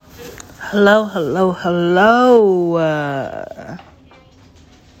Hello, hello, hello.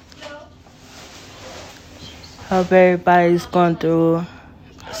 Hope everybody's going through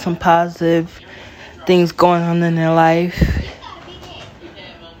some positive things going on in their life.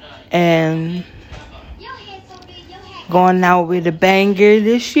 And going out with a banger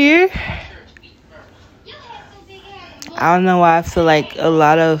this year. I don't know why I feel like a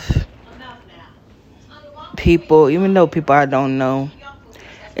lot of people, even though people I don't know,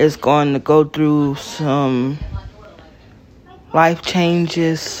 is going to go through some life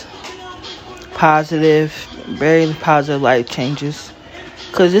changes, very positive life changes.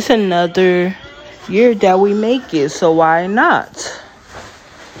 Because it's another year that we make it, so why not?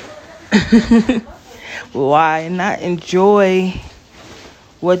 Why not enjoy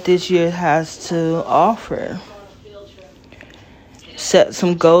what this year has to offer? Set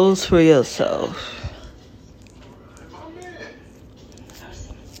some goals for yourself.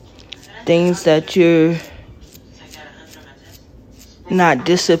 Things that you're not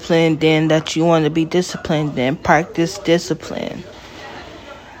disciplined in, that you want to be disciplined in. Practice discipline.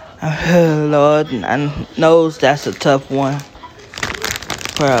 Lord, I know that's a tough one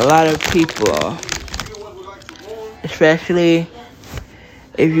for a lot of people. Especially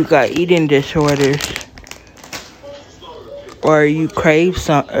if you got eating disorders. Or you crave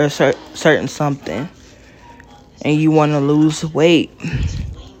certain something. And you want to lose weight.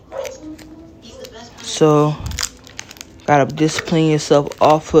 So, gotta discipline yourself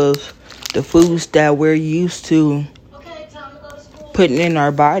off of the foods that we're used to putting in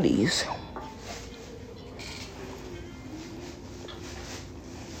our bodies.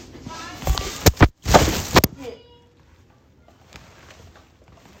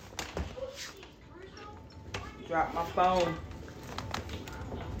 Drop my phone.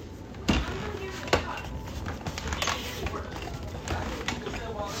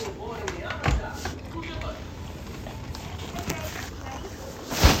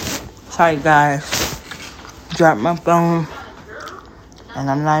 Sorry guys, dropped my phone, and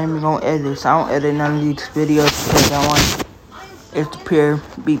I'm not even gonna edit this. I don't edit none of these videos because I want it to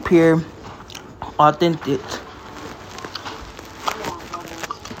be pure, authentic.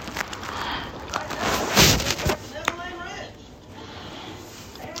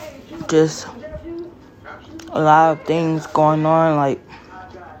 Just a lot of things going on, like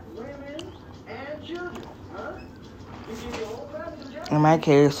in my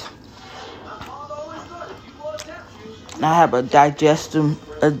case, I have a digestive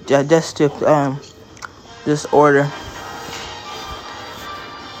disorder.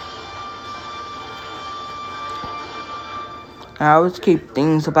 I always keep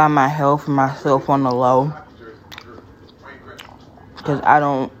things about my health and myself on the low because I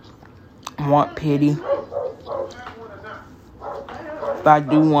don't want pity. But I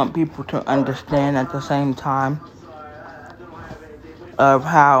do want people to understand at the same time of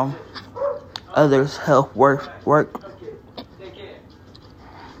how others' health work.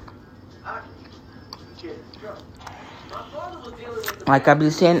 Like I be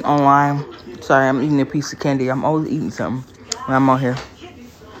seeing online. Sorry, I'm eating a piece of candy. I'm always eating something when I'm on here.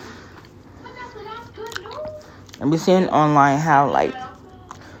 I be seeing online how like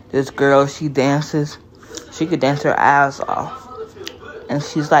this girl, she dances. She could dance her ass off, and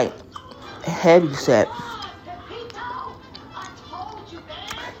she's like heavy set.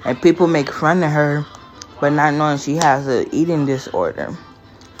 And people make fun of her, but not knowing she has an eating disorder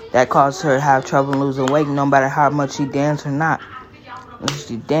that causes her to have trouble losing weight, no matter how much she dances or not. If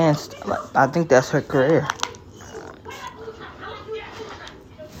she danced, I think that's her career.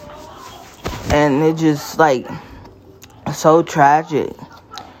 And it just like so tragic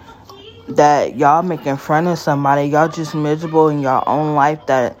that y'all making fun of somebody. Y'all just miserable in your own life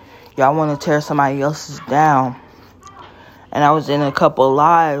that y'all want to tear somebody else's down. And I was in a couple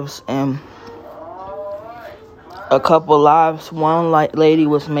lives, and one lady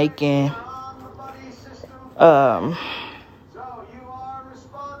was making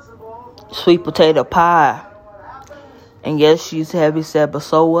sweet potato pie. And yes, she's heavy set, but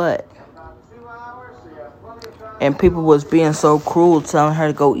so what? And people was being so cruel, telling her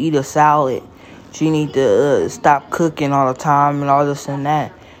to go eat a salad. She need to stop cooking all the time and all this and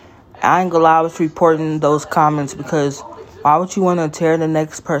that. I ain't gonna lie, I was reporting those comments because why would you want to tear the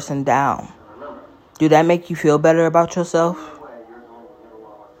next person down? Do that make you feel better about yourself?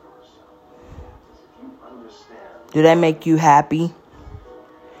 Do that make you happy?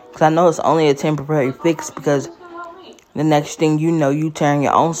 Because I know it's only a temporary fix, because the next thing you know, you tearing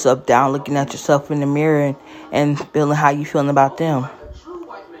your own self down, looking at yourself in the mirror and feeling how you feeling about them.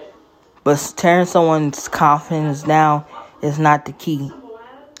 But tearing someone's confidence down is not the key.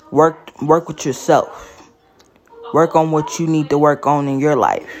 Work with yourself. Work on what you need to work on in your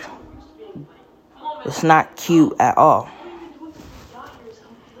life. It's not cute at all.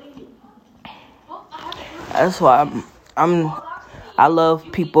 That's why I love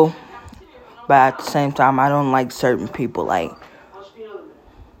people, but at the same time I don't like certain people, like,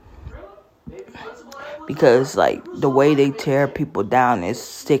 because like the way they tear people down is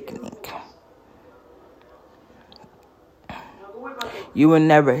sickening. You will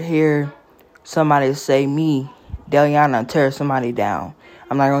never hear somebody say me, Deliana, tear somebody down.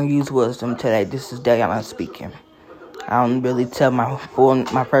 I'm not going to use wisdom today. This is Deliana speaking. I don't really tell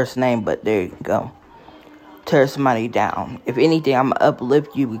my first name, but there you go. Tear somebody down. If anything, I'm going to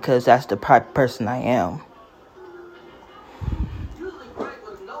uplift you because that's the type of person I am.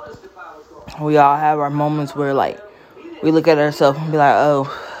 We all have our moments where, like, we look at ourselves and be like, oh,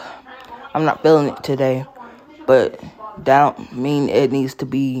 I'm not feeling it today. But that don't mean it needs to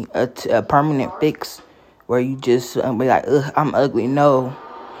be a permanent fix where you just be like, ugh, I'm ugly. No,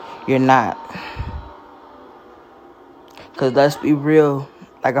 you're not. Because let's be real,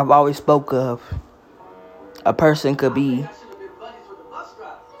 like I've always spoke of, a person could be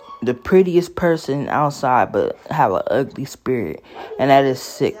the prettiest person outside but have an ugly spirit. And that is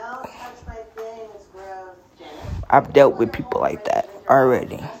sick. I've dealt with people like that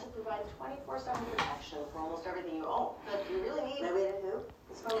already.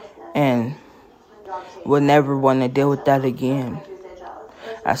 And will never want to deal with that again.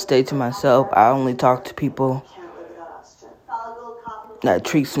 I stay to myself. I only talk to people that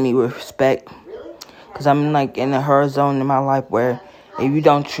treats me with respect. Because I'm like in a hard zone in my life where if you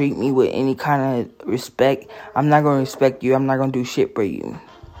don't treat me with any kind of respect, I'm not going to respect you. I'm not going to do shit for you.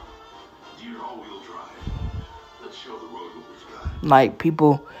 Like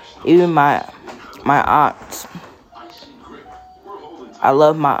people, even my aunts. I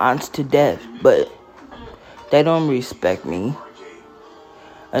love my aunts to death, but they don't respect me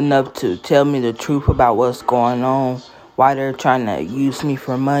enough to tell me the truth about what's going on, why they're trying to use me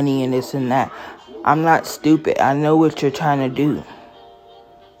for money and this and that. I'm not stupid. I know what you're trying to do.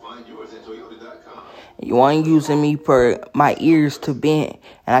 You want using me for my ears to bend,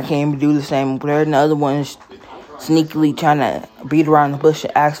 and I can't even do the same. But there's another one sneakily trying to beat around the bush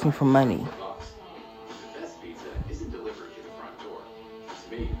and ask me for money.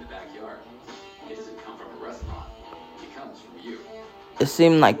 It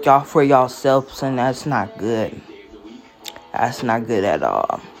seems like y'all for yourselves, and that's not good. That's not good at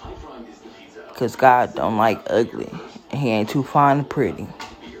all. Because God don't like ugly. He ain't too fond of pretty.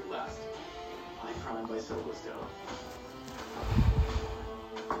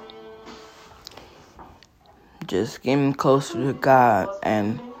 Just getting closer to God,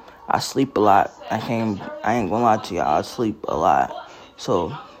 and I sleep a lot. I ain't gonna lie to y'all, I sleep a lot.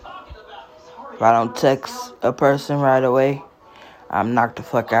 So if I don't text a person right away, I'm knocked the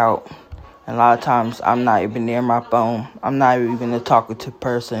fuck out. And a lot of times, I'm not even near my phone. I'm not even a talkative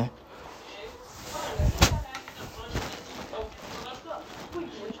person.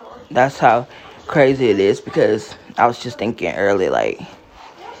 That's how crazy it is, because I was just thinking earlier, like,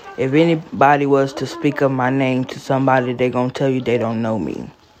 if anybody was to speak of my name to somebody, they gonna tell you they don't know me.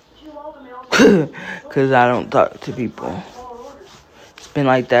 Because I don't talk to people. It's been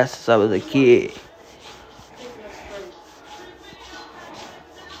like that since I was a kid.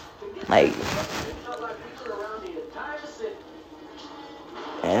 Like,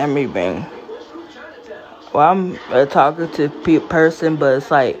 and I'm even, well, I'm a talkative person, but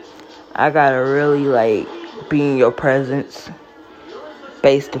it's like, I gotta really, like, be in your presence,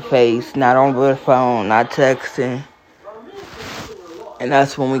 face to face, not over the phone, not texting. And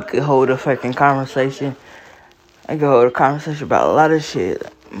that's when we could hold a fucking conversation. I could hold a conversation about a lot of shit.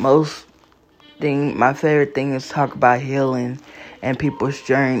 My favorite thing is talk about healing and people's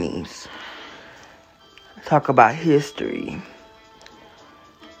journeys. Talk about history.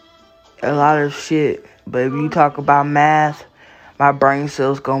 A lot of shit. But if you talk about math, my brain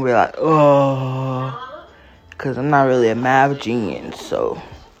cells gonna be like, oh. Because I'm not really a math genius, so.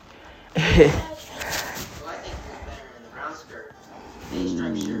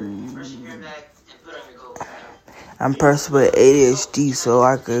 I'm a person with ADHD, so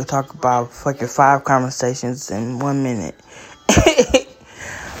I could talk about fucking 5 conversations in 1 minute.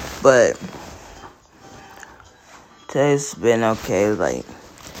 But today's been okay. Like,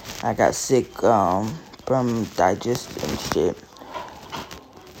 I got sick from digestion and shit.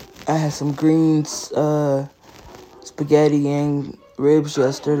 I had some greens, spaghetti and ribs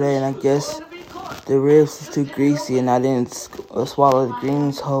yesterday, and I guess the ribs was too greasy, and I didn't swallow the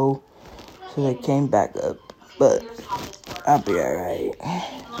greens whole, so they came back up. But I'll be alright.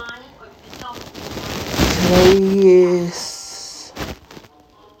 Today is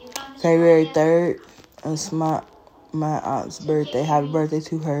February 3rd. It's my aunt's birthday. Happy birthday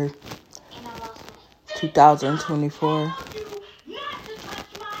to her. 2024.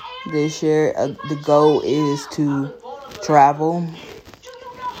 This year, the goal is to travel,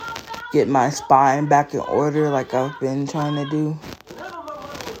 get my spine back in order like I've been trying to do,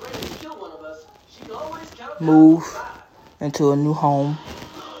 move into a new home.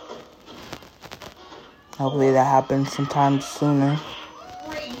 Hopefully that happens sometime sooner.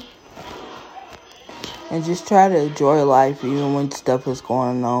 And just try to enjoy life even when stuff is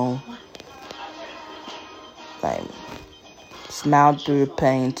going on. Like, smile through the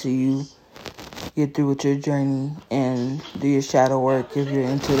pain till you get through with your journey and do your shadow work if you're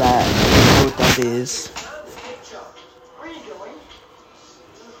into that. You know what that is.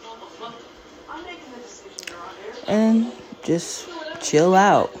 And just chill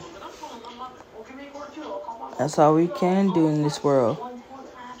out. That's all we can do in this world.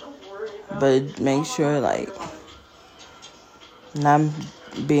 But make sure, like, not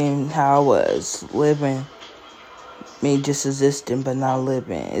being how I was, living, me just existing but not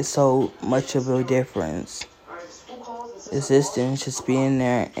living. It's so much of a difference. Existing, just being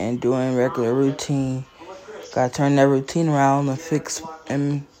there and doing regular routine. Gotta turn that routine around and fix.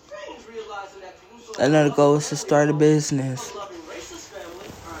 And another goal is to start a business.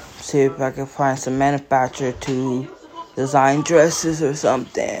 See if I can find some manufacturer to design dresses or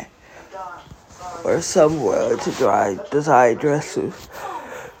something. Or somewhere to design dresses.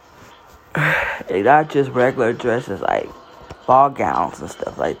 And not just regular dresses, like ball gowns and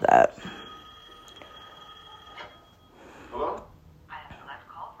stuff like that.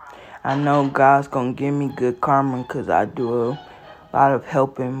 I know God's gonna give me good karma because I do a lot of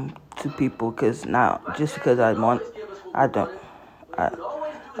helping to people. Because not just because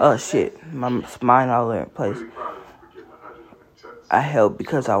oh shit, my mind all over the place. I help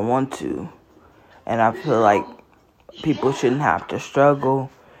because I want to. And I feel like people shouldn't have to struggle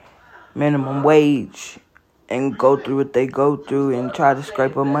minimum wage and go through what they go through and try to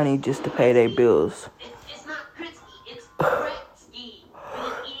scrape up money just to pay their bills. It's not Kritzky, it's Gretzky.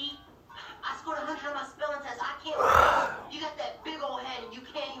 With an E. I scored 100 on my spelling test. I can't spell. You got that big old head and you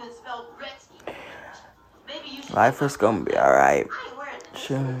can't even spell Gretzky. Maybe you should. Life is gonna be alright.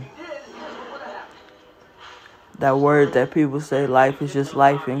 Sure. That word that people say, life is just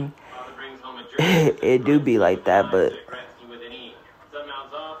lifing. It do be like that, but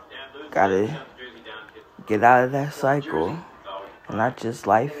gotta get out of that cycle and not just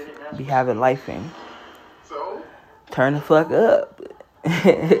be having lifing. Turn the fuck up.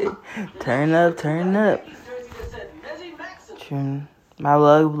 Turn up. My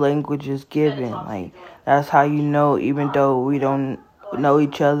love language is giving. Like, that's how you know, even though we don't know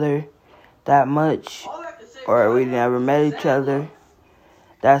each other that much or we never met each other,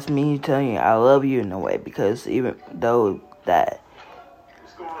 that's me telling you I love you in a way, because even though that,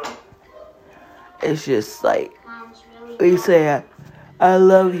 it's just like, we say I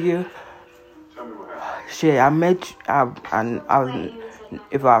love you. Shit, I met you,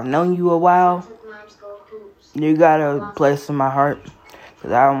 if I've known you a while, you got a place in my heart,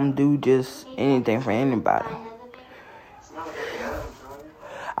 because I don't do just anything for anybody.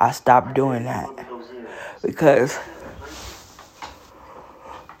 I stopped doing that because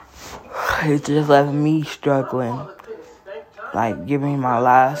it's just left me struggling, like giving my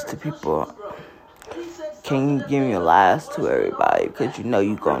lives to people. Can you give your lives to everybody? Because you know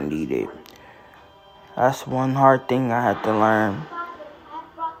you're going to need it. That's one hard thing I had to learn.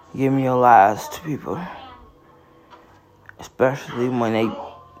 Give your lives to people. Especially when they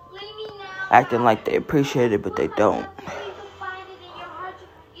acting like they appreciate it, but they don't.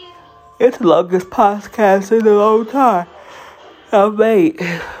 It's the longest podcast in a long time I've made.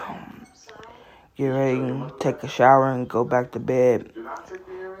 Get ready, take a shower, and go back to bed.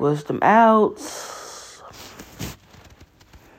 Wisdom out.